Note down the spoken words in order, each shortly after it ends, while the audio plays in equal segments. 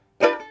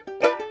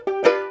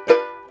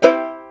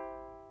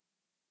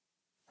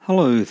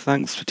Hello,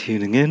 thanks for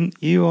tuning in.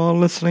 You are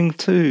listening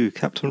to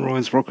Captain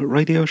Roy's Rocket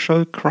Radio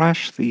Show,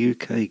 Crash, the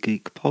UK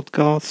Geek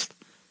podcast.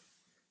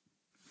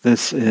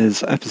 This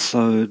is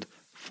episode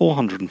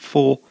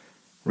 404,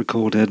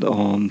 recorded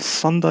on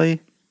Sunday,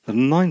 the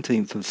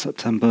 19th of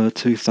September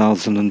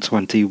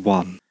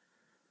 2021.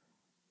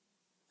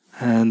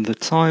 And the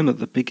time at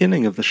the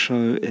beginning of the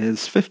show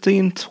is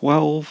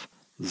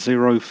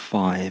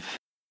 15:12:05.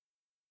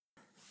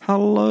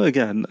 Hello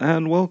again,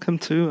 and welcome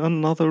to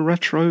another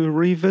retro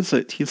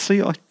revisit. You see,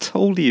 I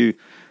told you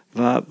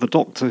that the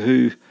Doctor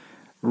Who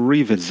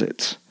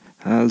revisit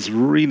has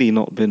really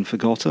not been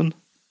forgotten.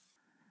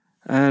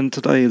 And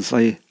today is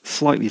a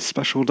slightly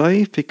special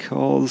day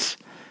because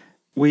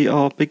we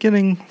are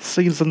beginning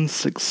season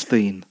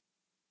 16.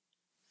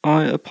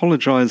 I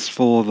apologise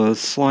for the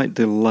slight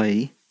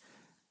delay.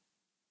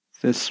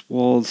 This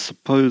was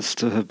supposed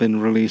to have been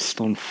released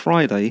on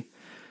Friday,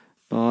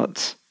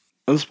 but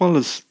as well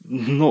as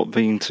not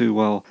being too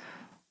well,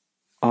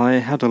 I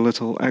had a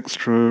little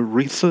extra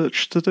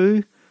research to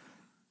do,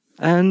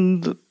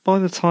 and by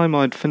the time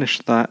I'd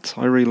finished that,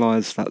 I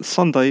realised that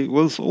Sunday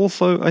was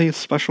also a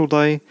special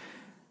day,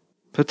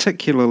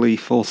 particularly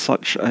for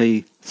such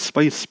a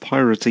space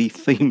piratey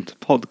themed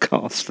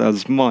podcast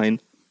as mine,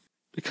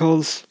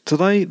 because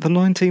today, the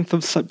 19th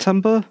of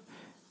September,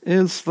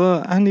 is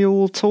the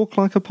annual Talk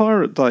Like a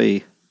Pirate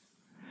Day.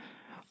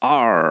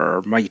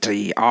 Arr,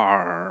 matey,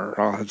 arr.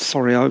 Oh,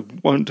 sorry, I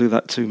won't do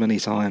that too many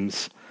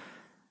times.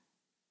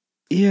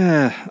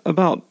 Yeah,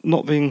 about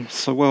not being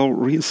so well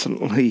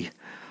recently.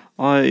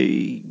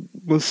 I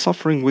was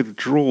suffering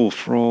withdrawal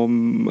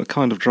from a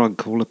kind of drug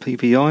called a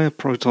PPI, a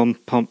proton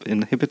pump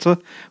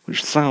inhibitor,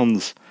 which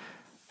sounds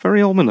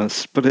very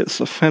ominous, but it's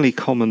a fairly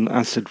common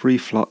acid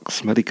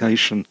reflux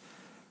medication.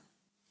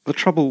 The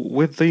trouble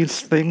with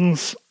these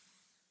things,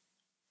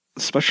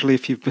 especially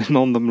if you've been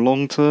on them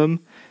long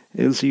term,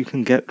 is you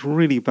can get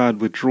really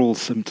bad withdrawal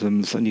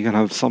symptoms and you can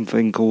have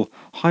something called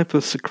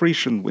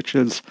hypersecretion, which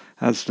is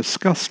as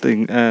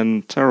disgusting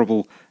and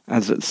terrible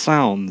as it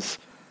sounds.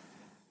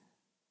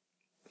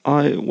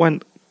 I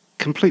went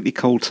completely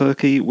cold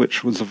turkey,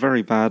 which was a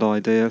very bad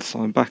idea,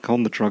 so I'm back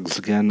on the drugs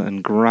again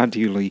and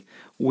gradually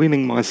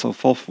weaning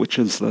myself off, which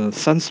is the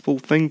sensible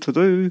thing to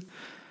do.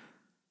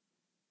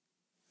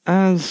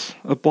 As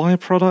a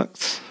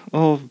byproduct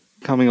of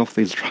coming off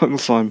these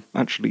drugs, I'm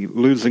actually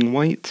losing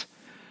weight.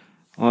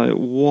 I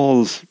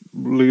was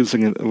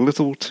losing it a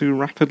little too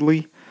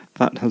rapidly.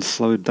 That has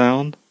slowed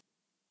down.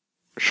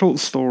 Short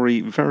story,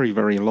 very,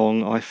 very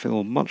long. I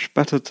feel much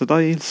better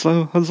today,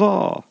 so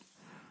huzzah!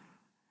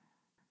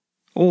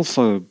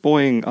 Also,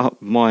 buoying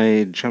up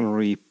my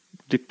generally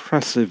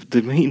depressive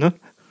demeanour.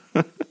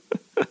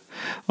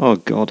 Oh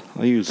god,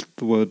 I used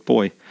the word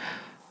boy.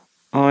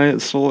 I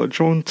saw a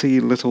jaunty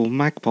little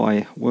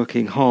magpie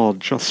working hard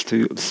just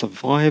to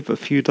survive a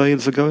few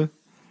days ago.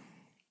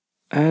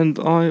 And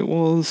I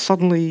was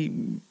suddenly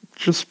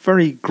just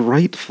very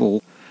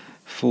grateful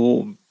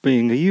for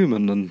being a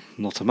human and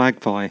not a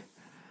magpie.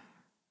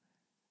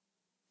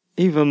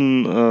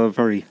 Even a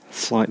very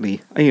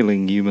slightly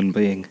ailing human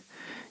being.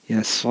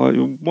 Yes, I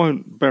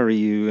won't bury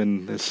you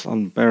in this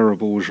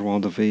unbearable joie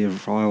de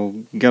vivre.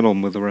 I'll get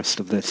on with the rest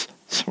of this.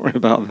 Sorry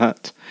about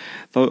that.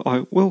 Though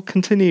I will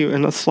continue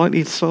in a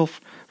slightly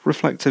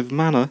self-reflective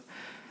manner,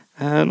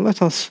 and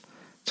let us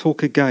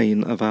talk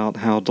again about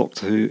how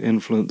Doctor Who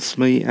influenced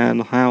me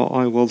and how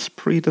I was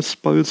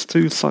predisposed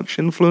to such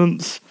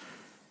influence,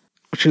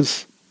 which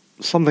is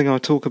something I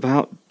talk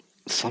about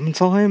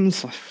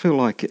sometimes. I feel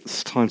like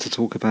it's time to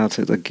talk about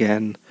it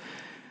again.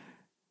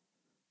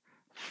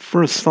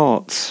 For a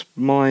start,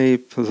 my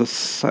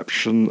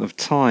perception of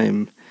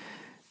time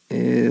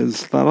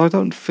is that I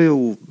don't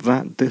feel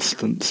that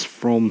distance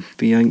from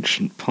the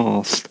ancient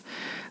past.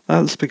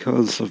 That's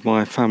because of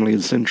my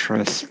family's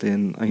interest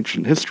in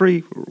ancient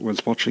history,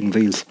 was watching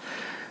these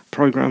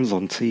programs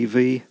on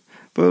TV,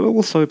 but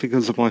also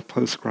because of my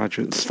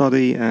postgraduate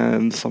study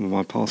and some of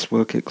my past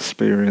work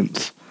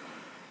experience.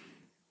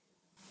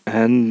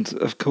 And,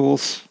 of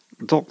course,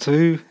 Doctor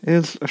Who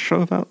is a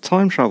show about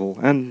time travel,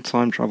 and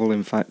time travel,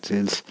 in fact,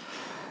 is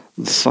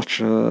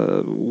such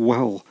a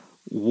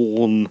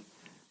well-worn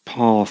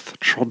path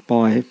trod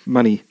by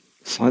many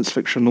science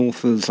fiction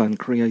authors and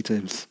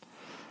creatives.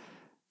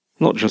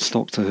 Not just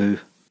Doctor Who.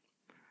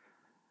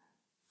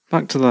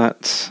 Back to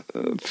that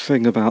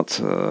thing about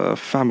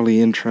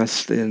family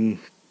interest in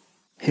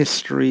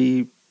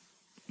history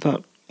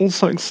that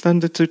also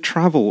extended to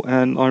travel,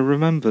 and I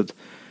remembered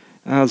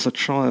as a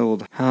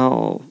child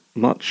how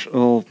much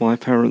of my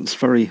parents'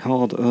 very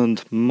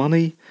hard-earned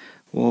money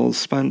was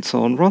spent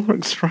on rather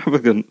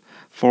extravagant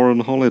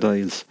foreign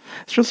holidays.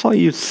 It's just like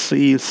you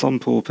see some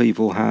poor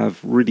people have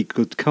really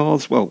good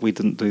cars. Well, we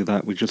didn't do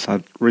that, we just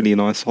had really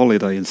nice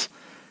holidays.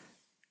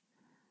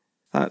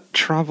 That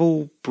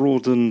travel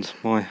broadened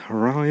my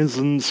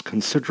horizons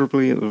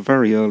considerably at a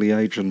very early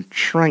age and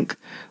shrank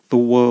the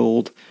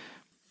world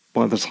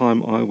by the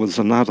time I was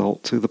an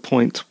adult to the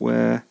point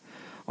where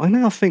I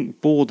now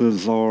think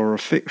borders are a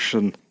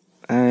fiction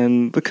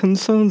and the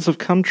concerns of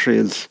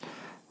countries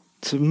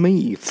to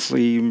me,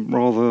 seem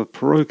rather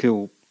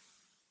parochial,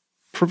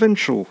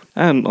 provincial,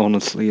 and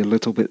honestly a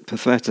little bit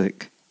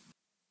pathetic.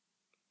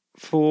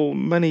 For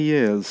many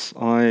years,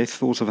 I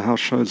thought of how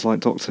shows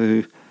like Doctor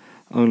Who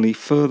only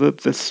furthered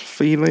this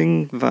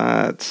feeling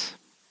that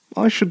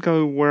I should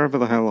go wherever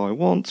the hell I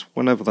want,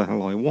 whenever the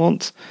hell I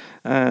want,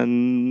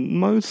 and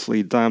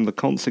mostly damn the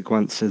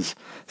consequences,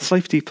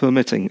 safety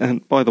permitting.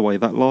 And by the way,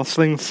 that last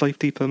thing,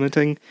 safety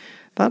permitting,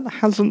 that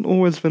hasn't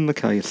always been the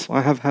case.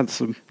 I have had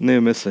some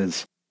near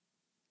misses.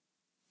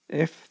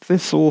 If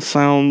this all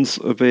sounds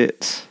a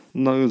bit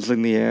nose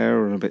in the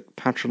air and a bit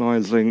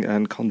patronising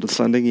and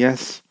condescending,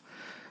 yes,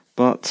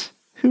 but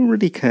who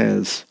really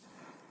cares?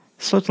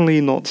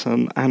 Certainly not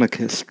an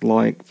anarchist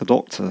like the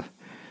Doctor,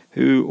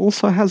 who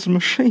also has a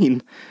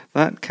machine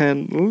that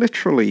can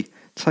literally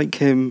take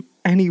him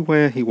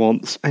anywhere he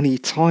wants, any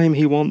time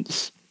he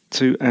wants,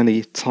 to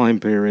any time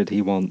period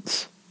he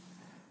wants.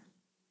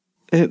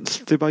 It's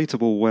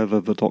debatable whether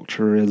the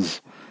Doctor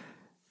is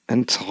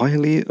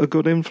entirely a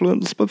good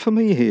influence, but for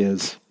me he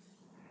is.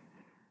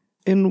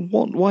 In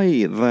what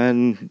way,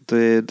 then,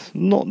 did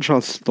not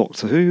just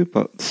Doctor Who,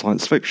 but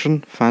science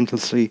fiction,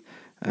 fantasy,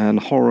 and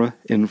horror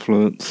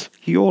influence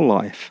your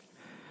life?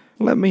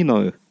 Let me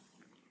know.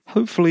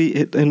 Hopefully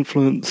it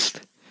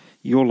influenced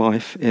your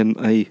life in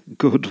a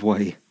good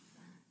way.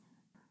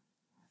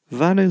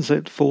 That is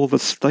it for the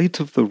State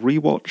of the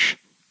Rewatch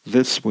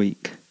this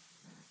week.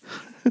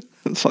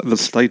 It's like the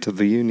State of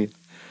the Union.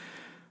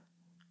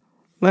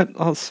 Let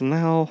us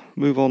now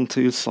move on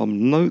to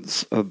some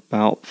notes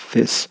about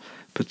this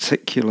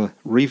particular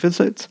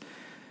revisit,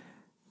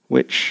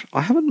 which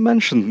I haven't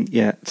mentioned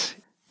yet.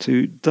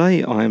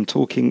 Today I am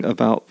talking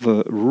about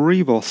the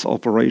Rebos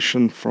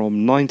operation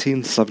from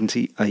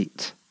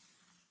 1978.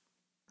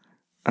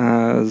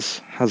 As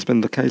has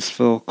been the case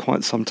for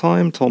quite some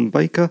time, Tom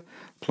Baker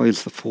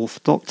plays the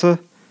Fourth Doctor.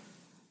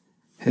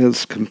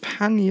 His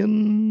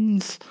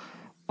companions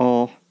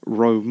are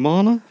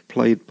Romana,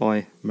 played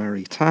by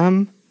Mary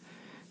Tamm,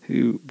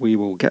 who we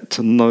will get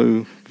to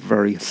know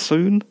very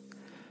soon.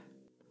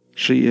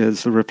 She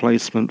is the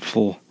replacement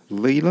for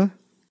Leela.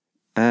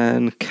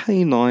 And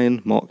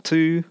K9 Mark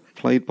II,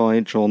 played by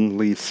John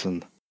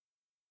Leeson.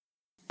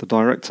 The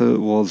director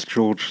was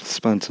George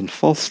Spenton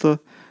Foster,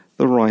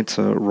 the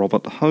writer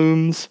Robert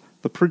Holmes,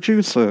 the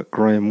producer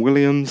Graham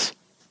Williams.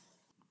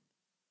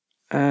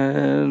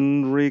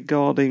 And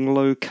regarding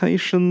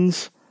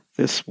locations,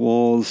 this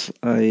was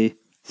a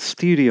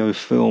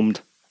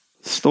studio-filmed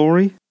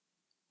story,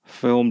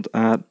 filmed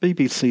at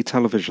BBC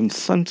Television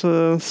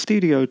Centre,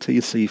 Studio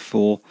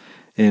TC4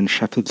 in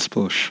Shepherd's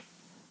Bush.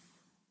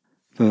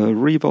 The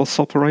Rebos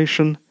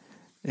operation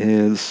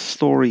is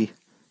story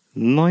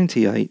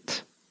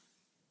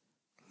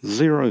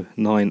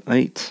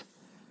 98098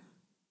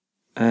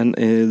 and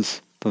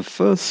is the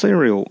first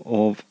serial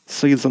of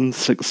season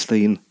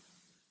 16.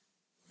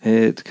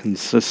 It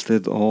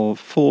consisted of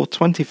 4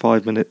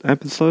 25-minute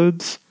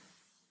episodes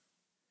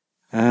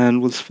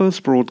and was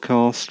first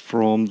broadcast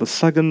from the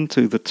 2nd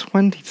to the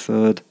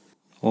 23rd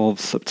of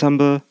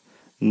September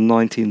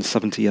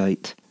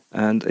 1978,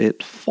 and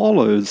it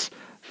follows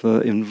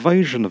the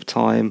Invasion of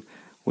Time,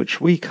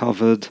 which we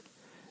covered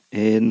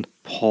in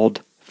Pod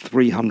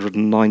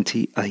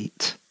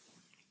 398.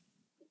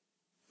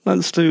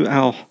 Let's do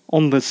our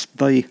On This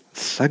Day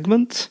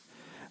segment.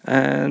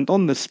 And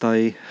on this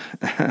day,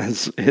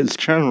 as is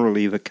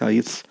generally the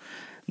case,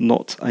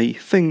 not a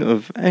thing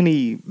of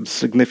any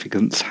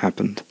significance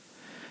happened.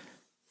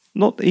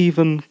 Not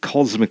even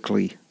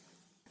cosmically.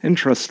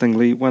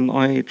 Interestingly, when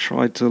I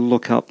tried to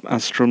look up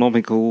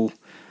astronomical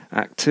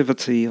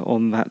activity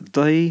on that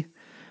day,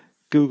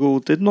 Google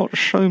did not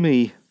show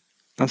me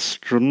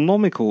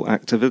astronomical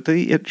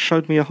activity. It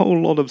showed me a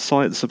whole lot of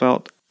sites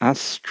about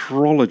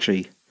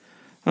astrology.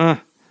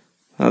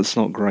 That's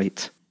not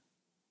great.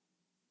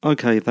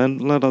 Okay, then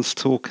let us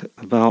talk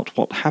about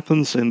what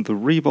happens in the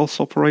Rebos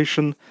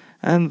operation,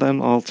 and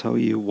then I'll tell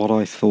you what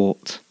I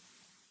thought.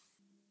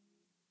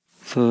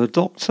 The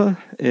Doctor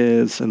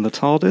is in the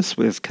TARDIS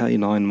with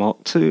K9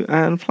 Mark II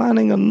and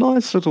planning a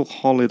nice little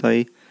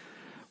holiday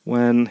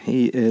when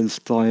he is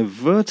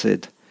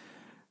diverted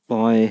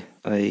by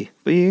a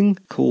being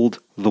called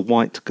the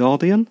White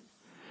Guardian,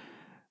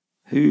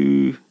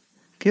 who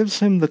gives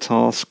him the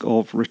task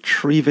of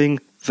retrieving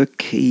the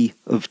Key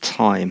of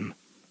Time.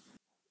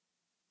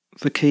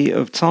 The Key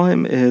of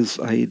Time is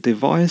a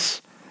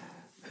device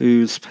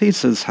whose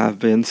pieces have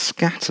been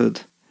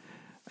scattered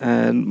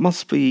and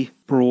must be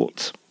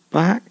brought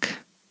back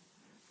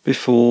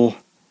before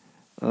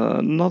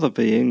another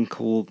being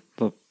called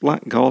the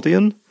Black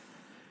Guardian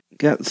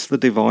gets the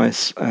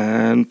device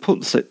and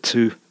puts it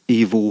to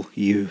evil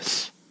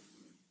use.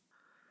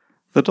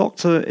 The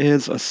Doctor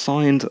is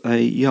assigned a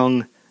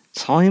young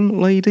Time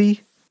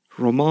Lady,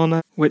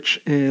 Romana,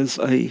 which is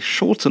a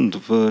shortened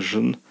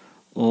version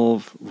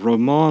of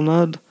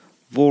Romanad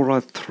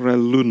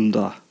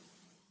Voratrelunda,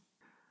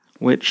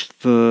 which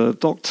the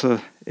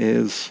Doctor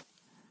is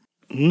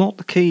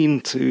not keen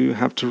to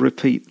have to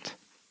repeat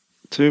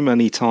too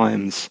many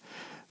times.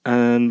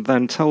 and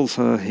then tells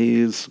her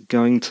he's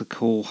going to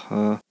call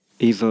her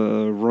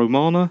either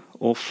Romana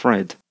or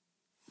Fred,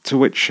 to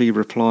which she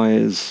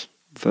replies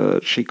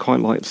that she quite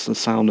likes the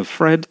sound of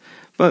Fred,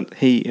 but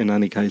he in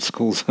any case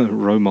calls her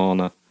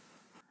Romana.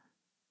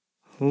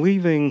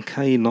 Leaving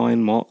K9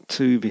 Mark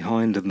II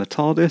behind in the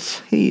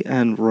TARDIS, he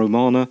and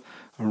Romana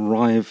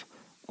arrive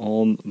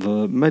on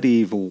the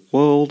medieval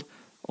world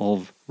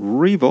of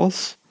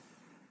Rebos,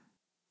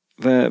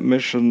 their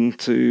mission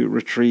to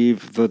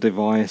retrieve the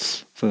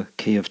device, the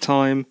Key of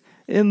Time,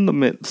 in the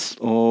midst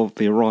of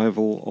the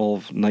arrival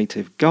of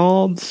native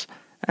guards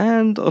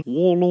and a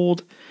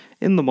warlord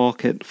in the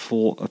market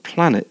for a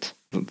planet,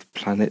 the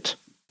planet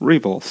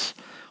Rebos,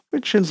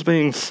 which is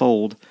being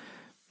sold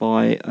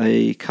by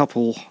a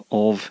couple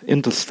of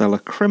interstellar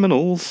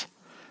criminals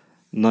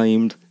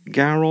named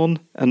Garon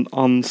and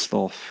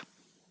Unstoff.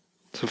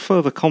 To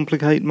further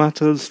complicate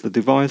matters, the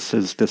device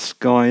is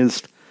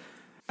disguised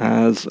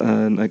as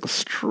an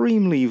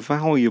extremely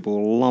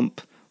valuable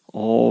lump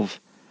of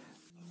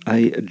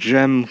a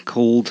gem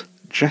called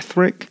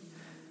Jethric,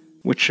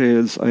 which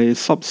is a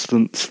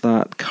substance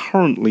that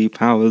currently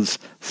powers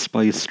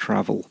space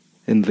travel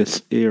in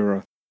this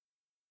era.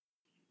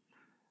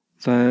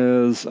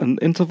 There's an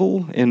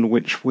interval in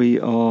which we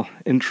are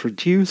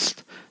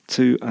introduced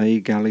to a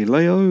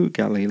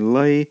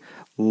Galilei-like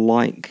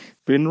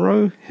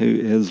Binro, who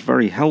is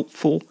very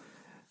helpful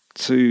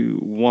to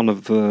one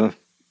of the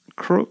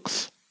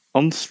crooks,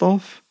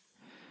 Unstoff.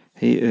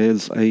 He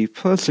is a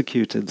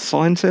persecuted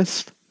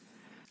scientist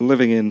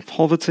living in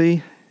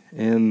poverty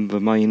in the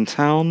main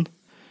town,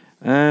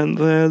 and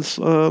there's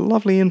a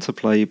lovely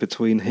interplay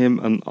between him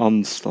and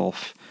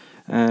Unstoff,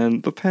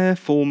 and the pair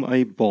form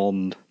a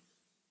bond.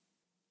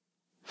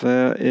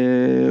 There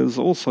is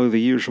also the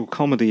usual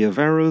comedy of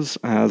errors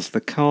as the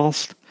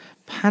cast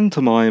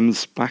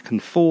pantomimes back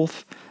and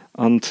forth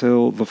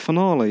until the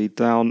finale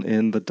down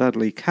in the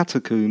deadly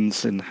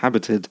catacombs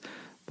inhabited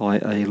by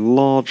a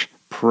large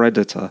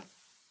predator,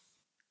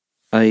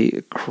 a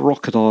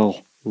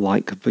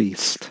crocodile-like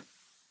beast.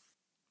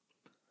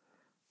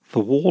 The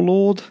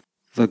warlord,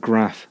 the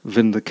Graf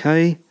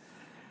Vindicay,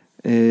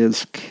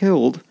 is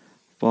killed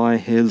by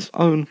his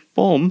own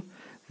bomb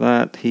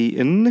that he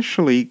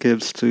initially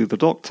gives to the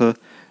Doctor,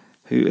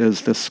 who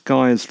is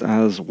disguised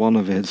as one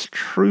of his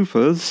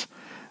troopers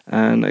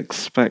and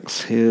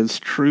expects his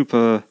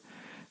trooper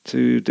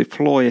to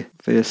deploy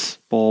this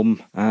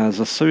bomb as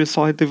a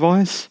suicide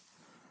device.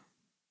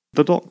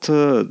 The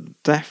Doctor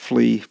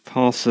deftly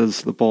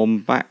passes the bomb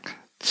back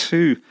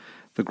to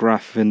the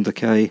Graf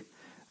Vindicay,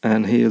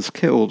 and he is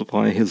killed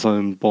by his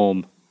own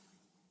bomb.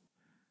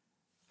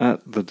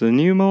 At the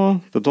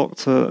denouement, the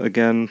Doctor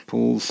again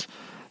pulls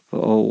the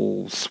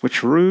old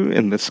switcheroo,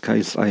 in this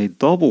case a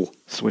double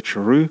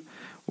switcheroo,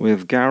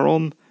 with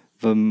Garon,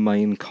 the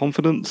main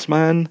confidence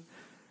man,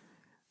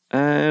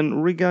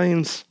 and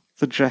regains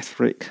the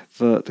Jethric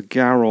that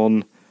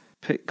Garon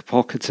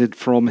pickpocketed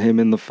from him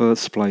in the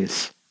first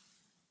place.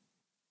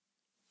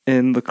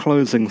 In the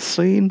closing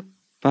scene,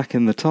 back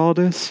in the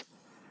TARDIS,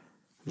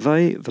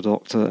 they, the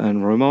Doctor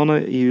and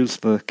Romana, use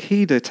the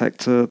key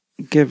detector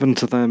given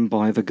to them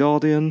by the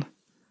Guardian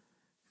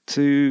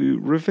to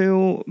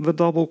reveal the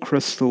double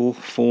crystal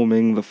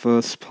forming the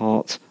first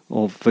part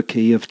of the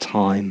Key of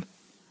Time.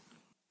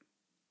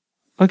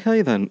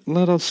 Okay then,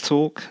 let us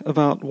talk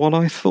about what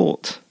I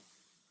thought.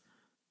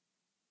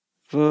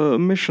 The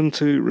mission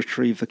to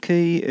retrieve the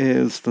key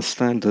is the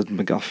standard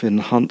MacGuffin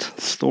hunt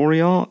story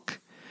arc,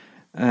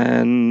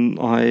 and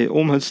I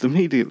almost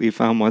immediately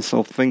found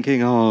myself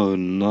thinking, oh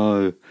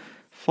no,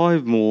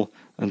 5 more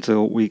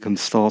until we can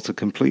start a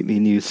completely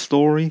new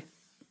story.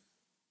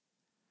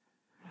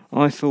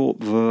 I thought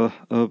the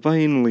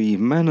urbanely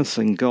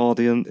menacing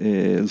Guardian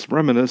is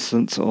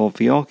reminiscent of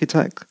the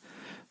Architect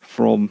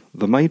from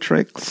The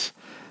Matrix,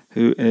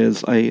 who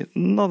is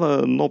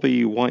another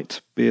knobby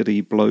white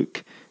beardy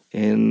bloke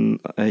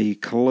in a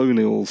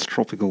Colonial's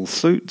tropical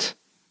suit.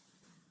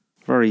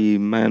 Very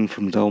Man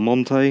from Del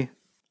Monte.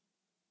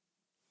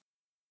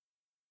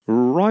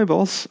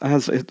 Ribos,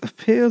 as it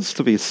appears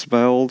to be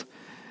spelled,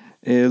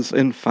 is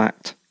in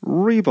fact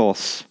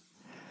Rebos.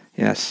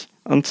 Yes,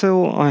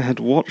 until I had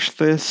watched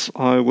this,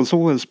 I was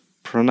always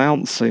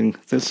pronouncing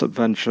this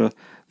adventure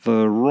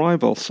the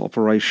Ribos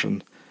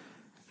operation,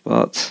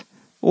 but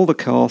all the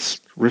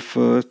cast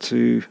refer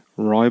to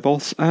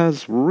Ribos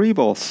as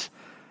Rebos.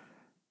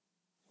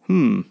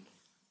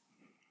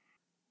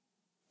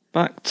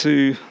 Back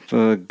to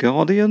the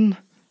Guardian.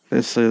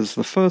 This is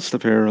the first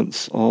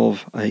appearance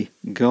of a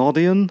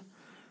Guardian.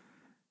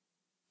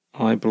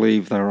 I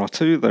believe there are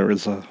 2. There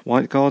is a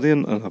white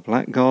Guardian and a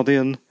black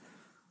Guardian.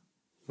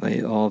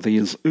 They are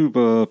these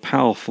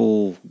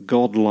uber-powerful,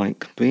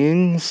 godlike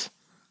beings.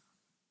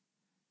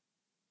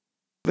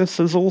 This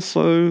is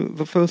also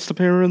the first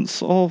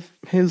appearance of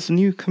his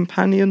new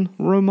companion,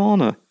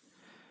 Romana,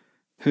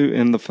 who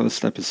in the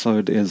first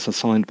episode is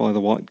assigned by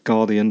the White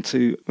Guardian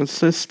to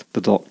assist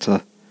the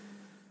Doctor.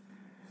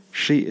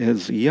 She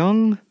is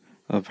young,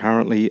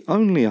 apparently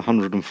only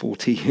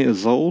 140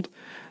 years old,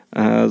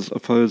 as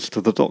opposed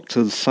to the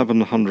Doctor's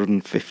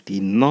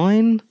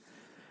 759.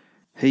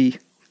 He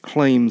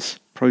claims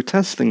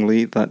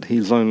protestingly that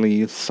he's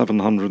only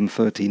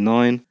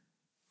 739.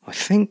 I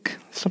think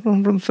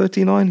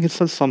 739, he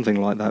says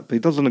something like that, but he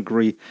doesn't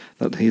agree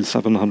that he's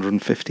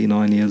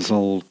 759 years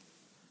old.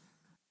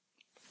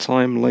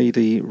 Time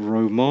Lady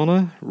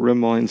Romana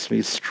reminds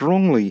me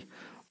strongly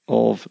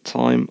of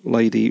Time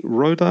Lady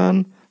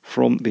Rodan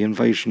from The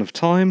Invasion of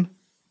Time,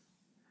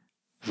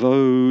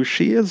 though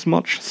she is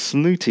much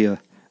snootier,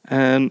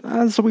 and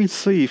as we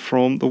see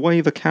from the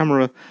way the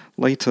camera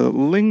later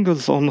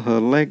lingers on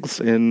her legs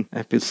in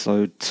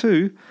episode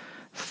 2,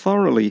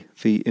 thoroughly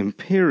the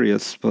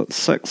imperious but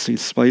sexy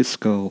space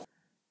girl.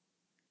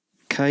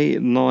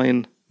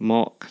 K9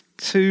 Mark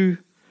II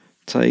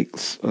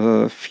takes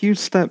a few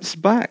steps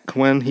back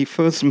when he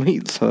first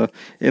meets her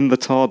in the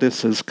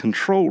TARDIS's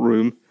control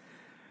room,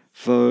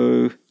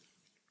 though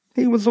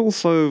he was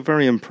also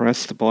very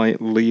impressed by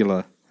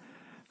Leela.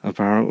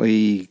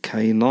 Apparently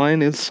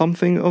K9 is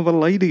something of a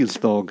lady's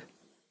dog.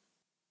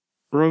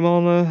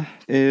 Romana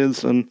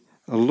is an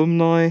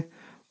alumni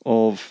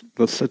of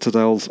the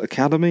Citadel's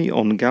Academy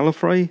on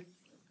Gallifrey,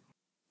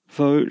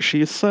 though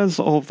she says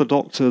of the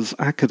Doctor's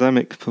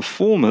academic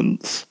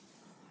performance,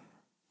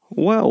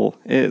 well,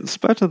 it's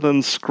better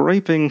than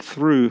scraping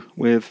through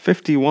with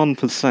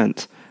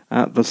 51%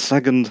 at the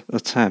second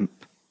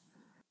attempt.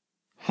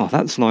 Oh,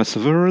 that's nice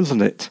of her,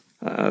 isn't it?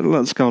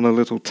 Let's go on a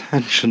little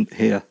tangent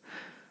here.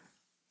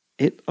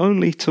 It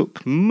only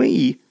took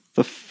me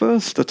the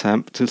first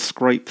attempt to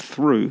scrape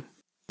through.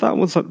 That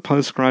was at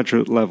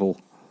postgraduate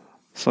level.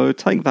 So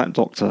take that,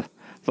 Doctor.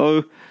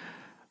 Though,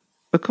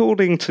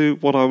 according to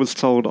what I was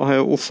told, I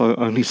also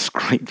only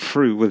scraped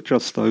through with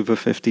just over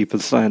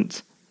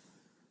 50%.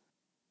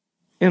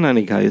 In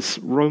any case,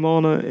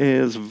 Romana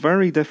is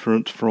very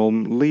different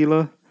from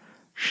Leela.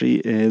 She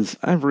is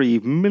every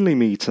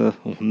millimetre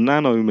or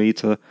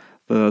nanometre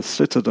the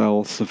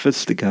Citadel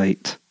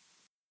sophisticate.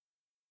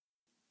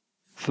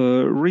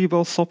 The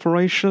Rebos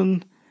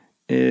operation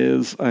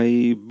is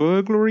a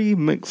burglary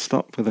mixed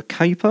up with a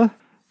caper.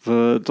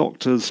 The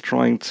Doctor's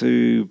trying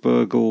to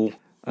burgle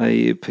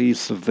a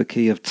piece of the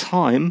Key of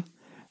Time,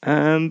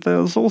 and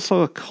there's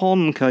also a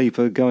con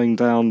caper going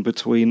down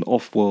between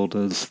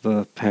Offworlders,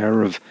 the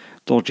pair of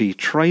dodgy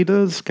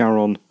traders,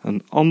 Garon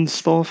and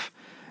Unstoff,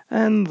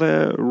 and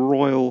their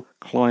royal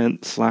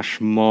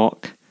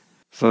client/mark,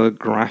 the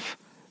Graf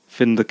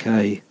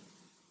Vindicay.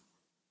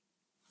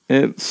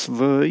 It's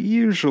the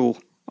usual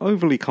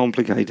overly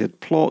complicated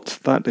plot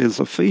that is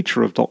a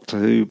feature of Doctor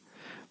Who,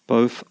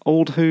 both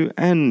Old Who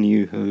and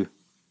New Who.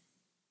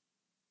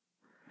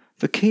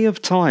 The Key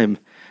of Time.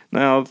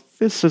 Now,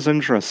 this is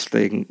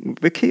interesting.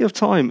 The Key of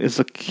Time is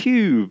a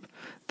cube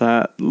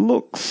that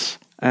looks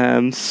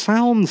and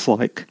sounds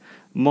like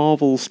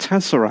Marvel's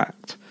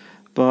Tesseract,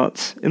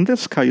 but in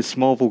this case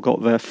Marvel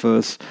got there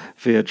first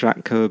via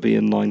Jack Kirby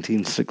in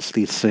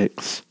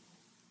 1966.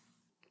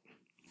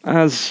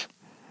 As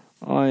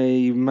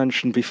I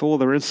mentioned before,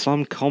 there is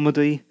some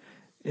comedy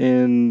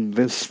in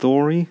this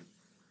story.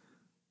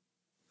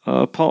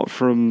 Apart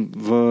from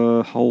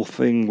the whole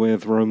thing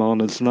with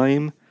Romana's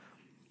name,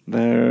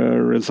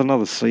 there is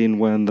another scene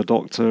when the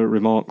Doctor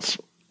remarks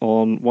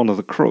on one of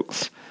the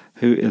crooks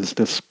who is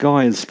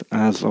disguised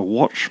as a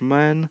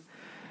watchman.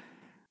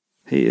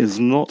 He is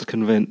not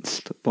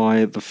convinced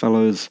by the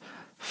fellow's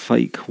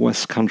fake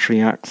West Country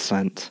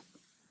accent.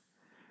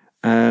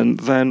 And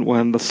then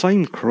when the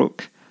same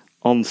crook,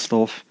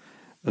 Unstoff,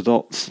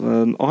 adopts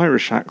an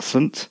Irish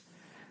accent,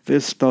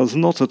 this does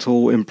not at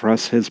all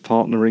impress his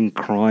partner in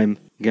crime,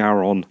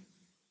 Garon.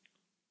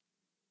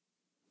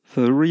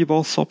 The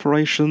Rebos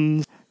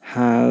operations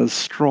has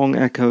strong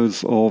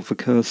echoes of The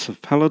Curse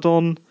of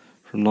Peladon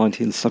from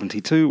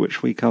 1972,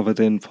 which we covered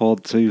in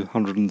Pod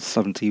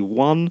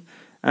 271,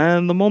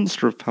 and The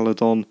Monster of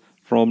Peladon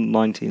from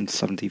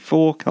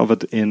 1974,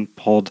 covered in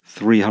Pod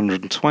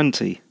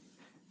 320,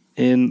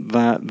 in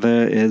that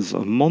there is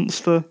a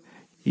monster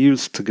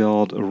used to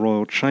guard a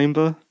royal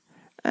chamber,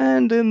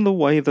 and in the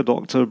way the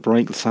Doctor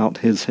breaks out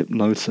his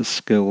hypnosis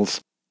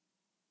skills.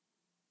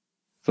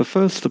 The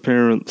first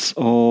appearance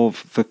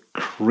of the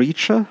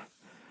creature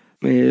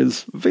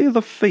is via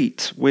the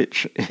feet,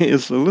 which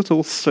is a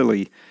little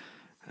silly,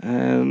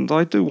 and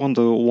I do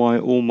wonder why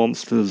all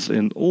monsters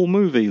in all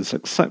movies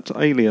except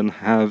Alien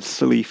have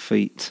silly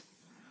feet.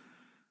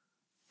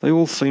 They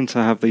all seem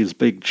to have these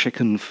big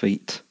chicken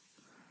feet.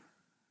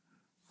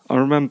 I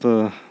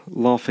remember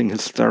laughing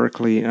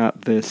hysterically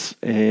at this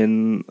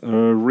in a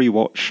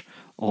rewatch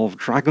of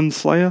Dragon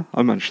Slayer.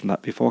 I mentioned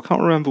that before. I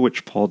can't remember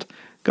which pod.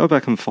 Go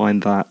back and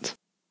find that.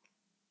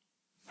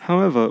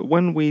 However,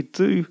 when we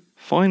do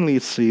finally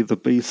see the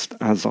beast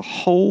as a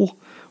whole,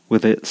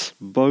 with its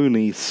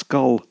bony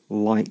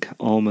skull-like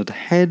armoured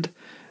head,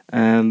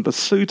 and the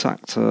suit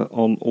actor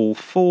on all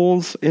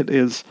fours, it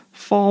is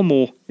far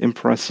more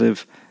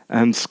impressive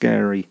and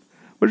scary,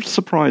 which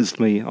surprised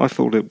me. I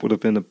thought it would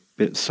have been a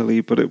bit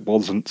silly, but it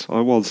wasn't.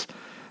 I was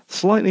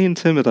slightly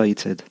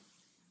intimidated.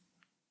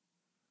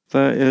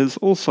 There is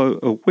also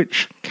a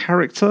witch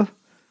character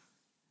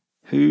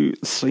who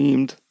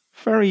seemed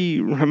very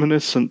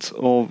reminiscent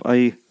of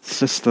a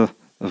sister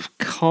of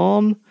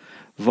Khan,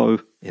 though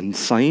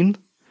insane.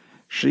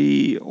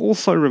 She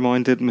also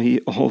reminded me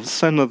of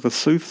Senna the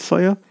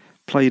Soothsayer,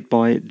 played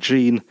by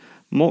Jean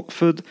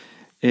Mockford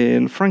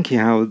in Frankie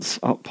Howard's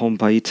Up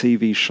Pompeii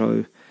TV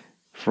show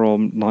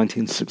from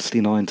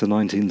 1969 to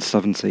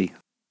 1970.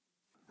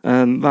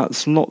 And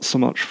that's not so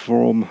much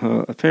from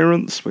her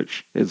appearance,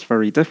 which is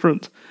very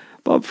different,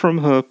 but from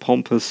her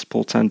pompous,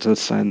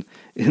 portentous, and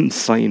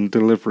insane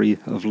delivery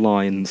of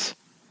lines.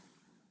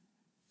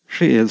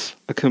 She is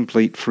a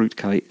complete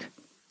fruitcake.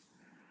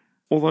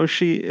 Although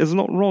she is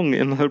not wrong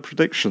in her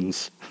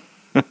predictions.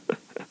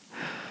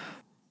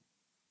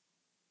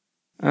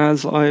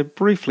 As I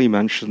briefly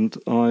mentioned,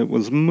 I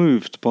was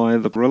moved by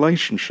the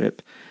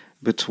relationship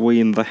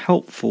between the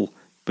helpful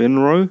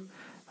Binro,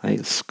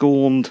 a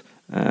scorned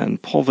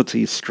and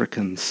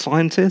poverty-stricken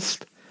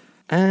scientist,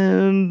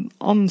 and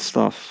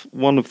Unstuff,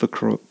 one of the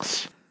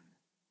crooks.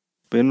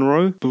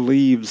 Binro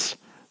believes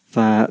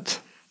that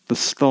the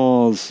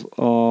stars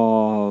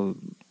are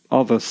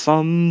other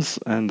suns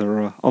and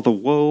there are other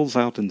worlds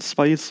out in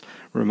space.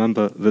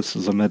 Remember, this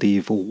is a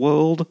medieval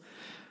world.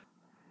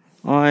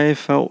 I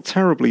felt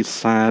terribly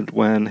sad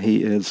when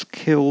he is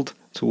killed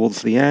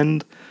towards the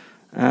end,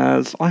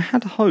 as I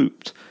had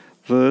hoped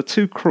the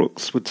two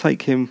crooks would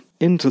take him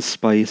into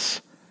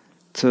space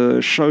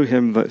to show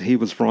him that he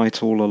was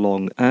right all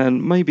along,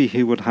 and maybe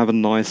he would have a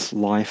nice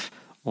life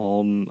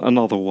on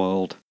another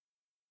world.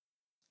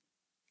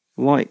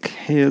 Like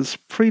his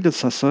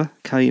predecessor,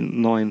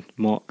 K9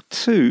 Mark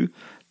II,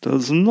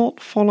 does not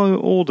follow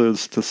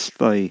orders to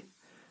stay,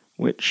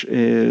 which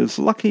is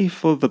lucky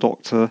for the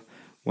Doctor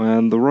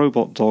when the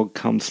robot dog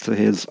comes to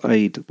his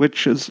aid,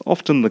 which is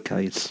often the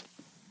case.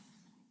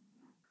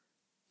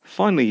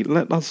 Finally,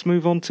 let us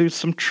move on to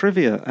some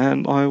trivia,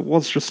 and I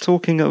was just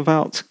talking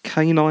about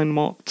K9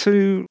 Mark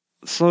II,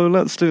 so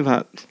let's do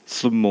that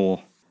some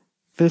more.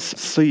 This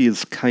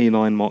sees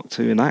K9 Mark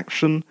II in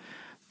action,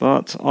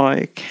 but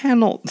I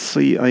cannot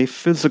see a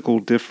physical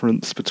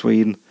difference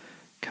between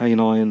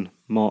K9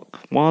 Mark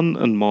I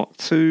and Mark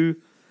II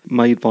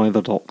made by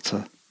the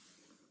Doctor.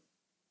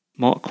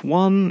 Mark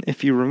I,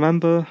 if you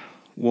remember,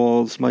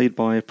 was made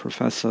by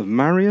Professor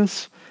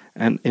Marius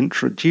and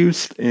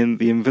introduced in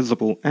The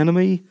Invisible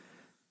Enemy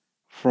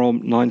from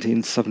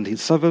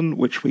 1977,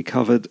 which we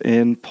covered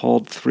in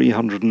Pod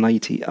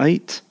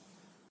 388.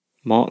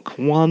 Mark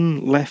I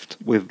left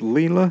with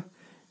Leela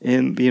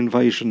in The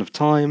Invasion of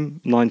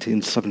Time,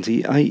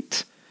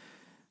 1978,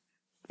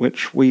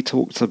 which we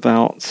talked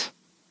about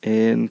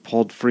in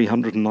Pod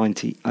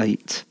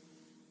 398.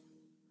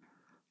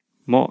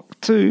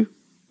 Mark II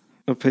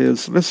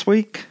appears this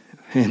week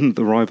in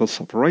The Ribos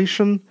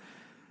Operation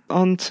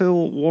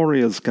until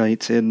Warriors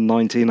Gate in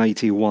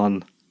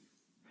 1981,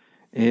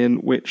 in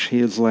which he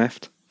is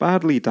left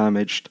badly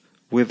damaged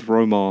with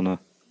Romana.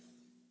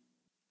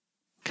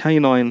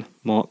 K9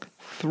 Mark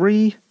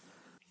III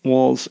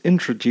was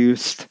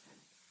introduced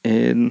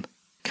in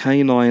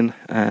K9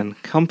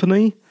 and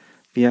Company,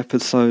 the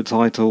episode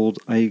titled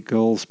A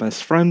Girl's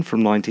Best Friend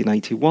from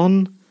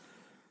 1981.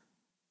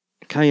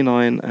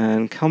 K9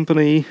 and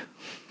Company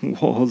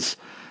was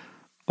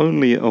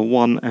only a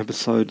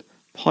one-episode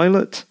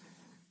pilot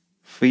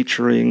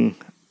featuring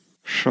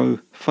show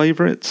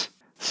favourite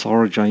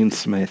Sarah Jane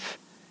Smith.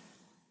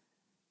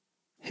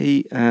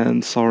 He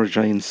and Sarah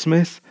Jane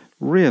Smith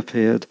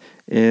reappeared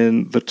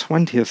in the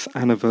 20th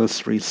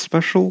anniversary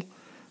special,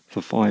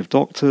 The Five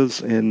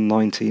Doctors, in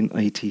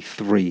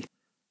 1983.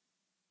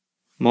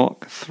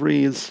 Mark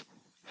III's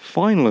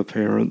final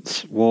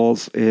appearance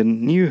was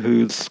in New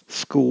Who's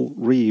School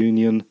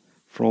Reunion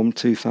from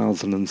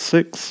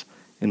 2006,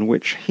 in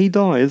which he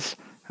dies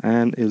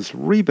and is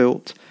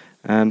rebuilt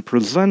and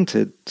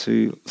presented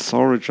to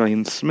Sarah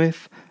Jane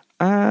Smith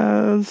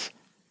as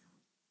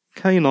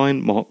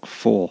K9 Mark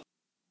IV.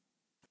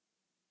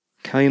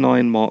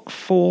 K9 Mark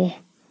IV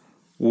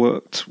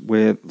worked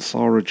with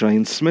Sarah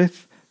Jane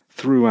Smith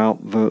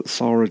throughout the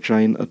Sarah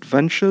Jane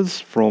Adventures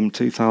from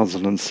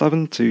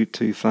 2007 to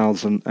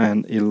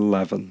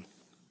 2011.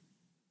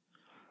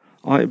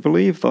 I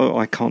believe, though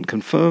I can't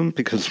confirm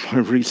because my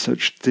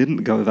research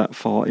didn't go that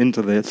far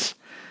into this,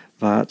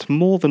 that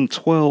more than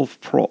 12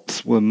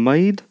 props were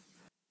made.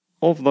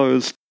 Of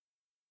those,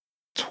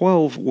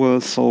 12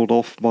 were sold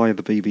off by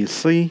the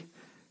BBC,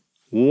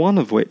 one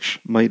of which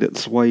made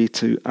its way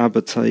to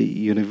Abertay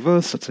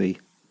University.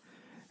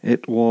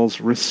 It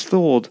was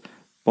restored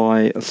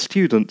by a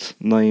student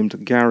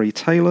named Gary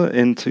Taylor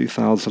in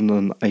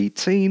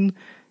 2018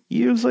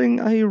 using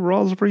a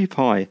Raspberry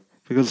Pi,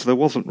 because there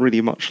wasn't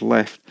really much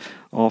left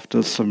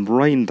after some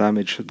rain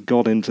damage had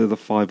got into the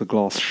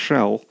fiberglass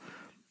shell,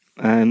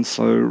 and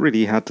so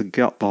really had to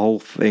gut the whole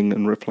thing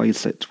and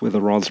replace it with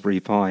a Raspberry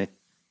Pi.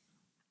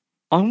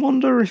 I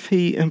wonder if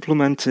he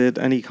implemented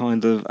any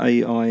kind of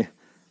AI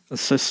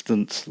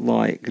assistant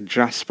like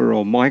Jasper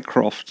or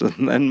Mycroft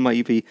and then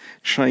maybe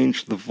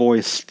changed the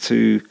voice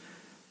to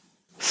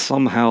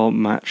somehow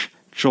match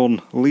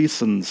John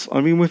Leeson's.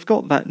 I mean, we've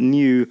got that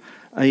new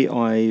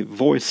AI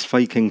voice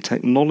faking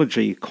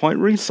technology quite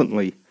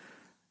recently.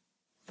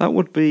 That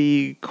would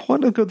be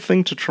quite a good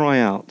thing to try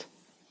out.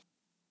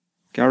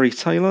 Gary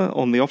Taylor,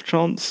 on the off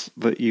chance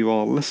that you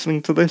are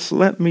listening to this,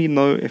 let me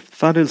know if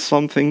that is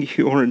something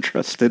you're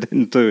interested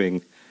in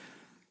doing.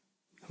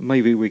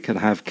 Maybe we could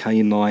have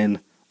K9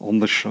 on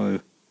the show.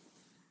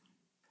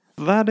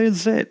 That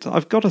is it.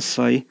 I've got to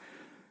say,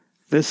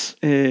 this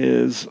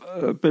is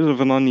a bit of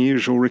an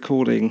unusual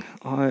recording.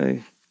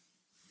 I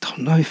don't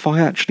know if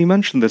I actually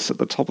mentioned this at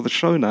the top of the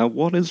show now.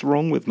 What is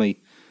wrong with me?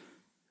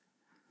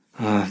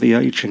 The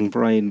aging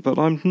brain, but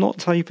I'm not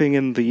taping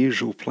in the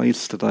usual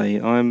place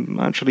today. I'm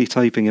actually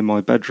taping in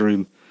my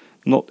bedroom,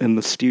 not in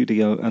the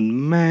studio,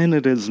 and man,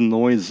 it is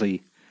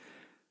noisy.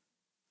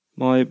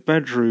 My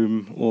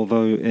bedroom,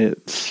 although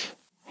it's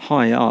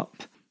high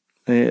up,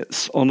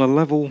 it's on a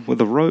level with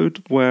the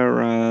road,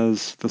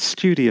 whereas the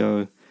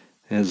studio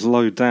is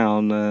low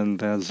down and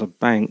there's a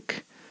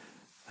bank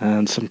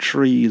and some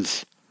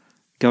trees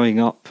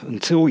going up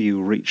until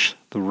you reach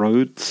the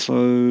road,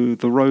 so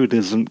the road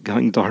isn't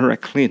going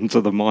directly into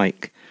the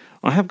mic.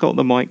 I have got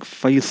the mic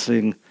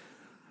facing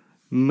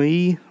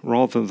me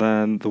rather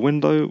than the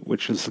window,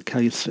 which is the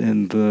case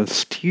in the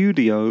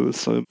studio,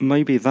 so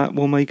maybe that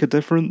will make a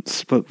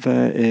difference, but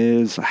there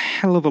is a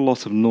hell of a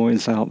lot of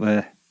noise out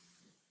there.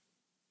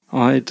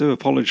 I do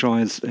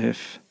apologise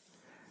if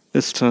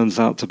this turns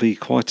out to be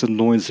quite a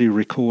noisy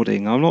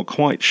recording. I'm not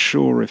quite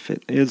sure if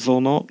it is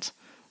or not.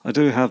 I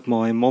do have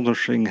my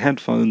monitoring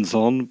headphones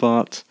on,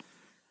 but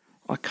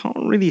I can't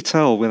really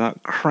tell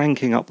without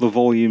cranking up the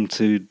volume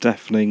to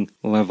deafening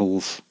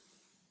levels.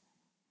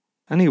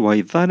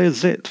 Anyway, that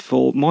is it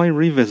for my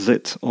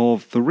revisit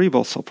of the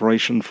Reboss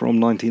operation from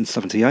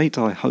 1978.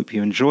 I hope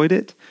you enjoyed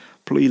it.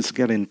 Please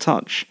get in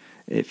touch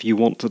if you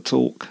want to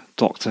talk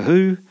Doctor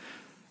Who,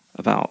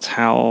 about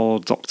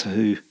how Doctor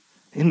Who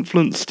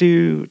influenced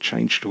you,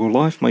 changed your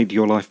life, made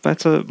your life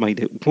better, made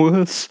it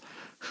worse,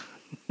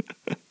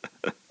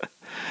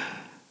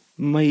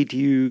 made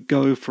you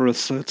go for a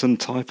certain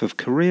type of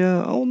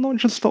career, or not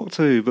just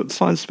Doctor Who, but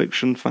science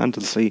fiction,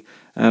 fantasy,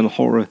 and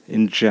horror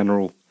in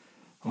general.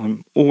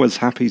 I'm always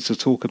happy to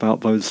talk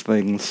about those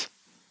things.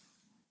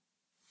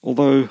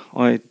 Although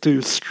I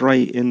do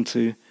stray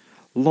into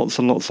lots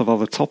and lots of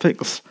other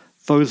topics,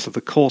 those are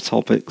the core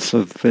topics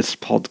of this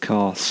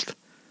podcast.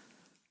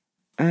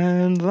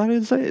 And that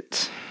is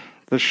it.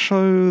 The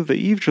show that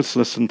you've just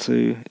listened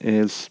to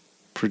is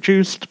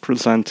produced,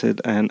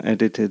 presented, and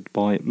edited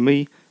by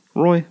me,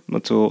 Roy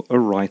Mathur, a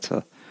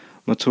writer.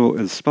 Mathur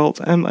is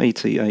spelt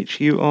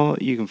M-A-T-H-U-R.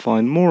 You can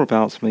find more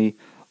about me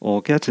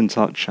or get in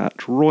touch at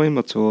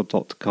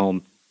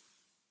roymathur.com.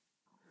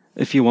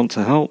 If you want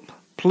to help,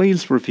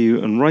 please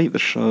review and rate the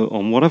show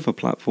on whatever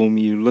platform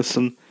you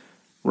listen,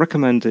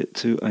 recommend it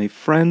to a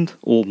friend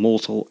or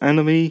mortal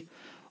enemy,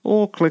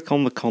 or click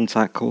on the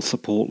contact or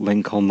support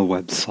link on the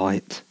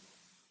website.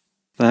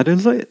 That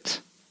is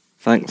it.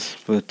 Thanks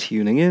for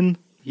tuning in.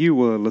 You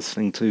were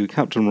listening to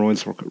Captain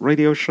Roy's Rocket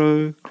Radio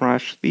Show,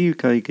 Crash, the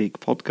UK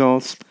Geek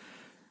podcast,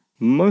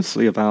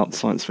 mostly about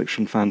science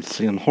fiction,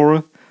 fantasy and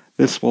horror.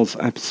 This was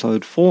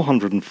episode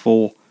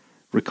 404,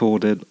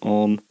 recorded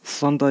on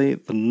Sunday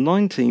the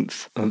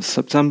 19th of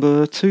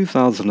September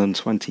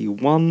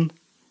 2021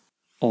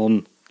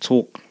 on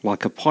Talk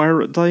Like a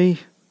Pirate Day.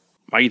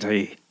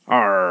 Matey,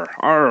 arr,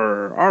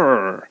 arr,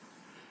 arr.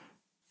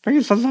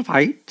 Pieces of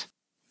eight,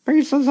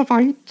 pieces of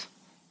eight,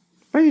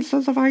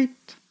 pieces of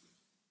eight.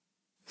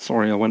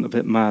 Sorry, I went a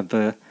bit mad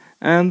there.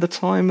 And the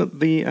time at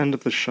the end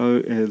of the show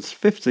is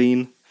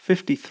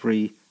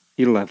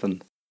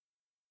 15:53:11.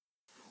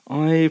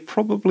 I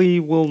probably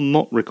will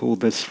not record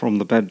this from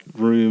the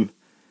bedroom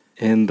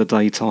in the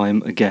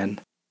daytime again.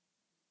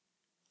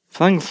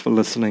 Thanks for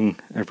listening,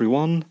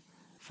 everyone.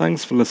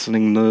 Thanks for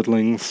listening,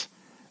 nerdlings.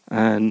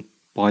 And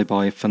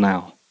bye-bye for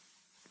now.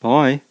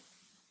 Bye.